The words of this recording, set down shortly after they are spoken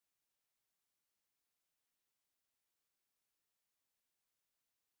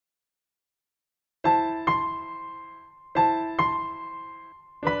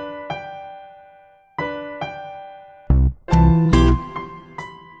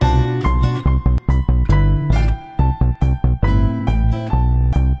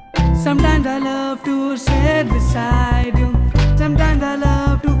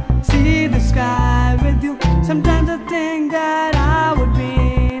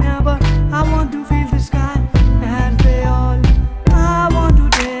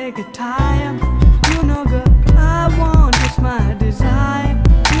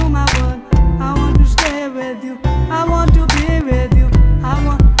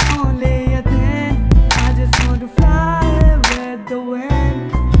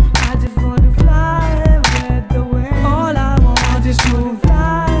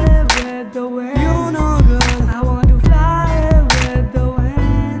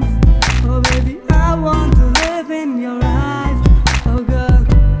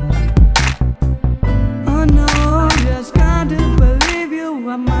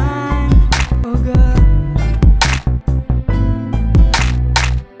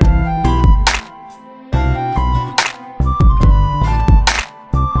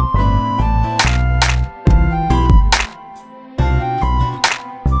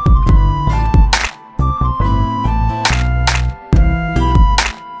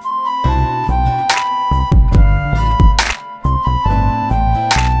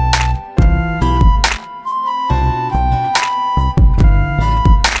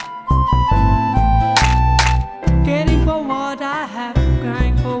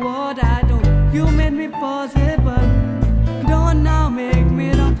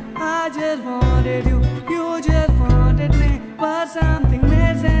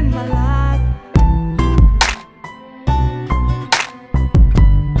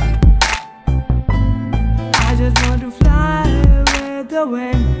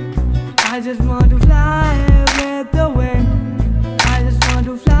just want to fly with the wind. I just want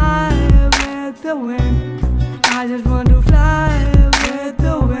to fly with the wind. I just want to fly with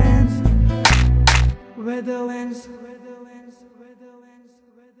the winds. With the winds.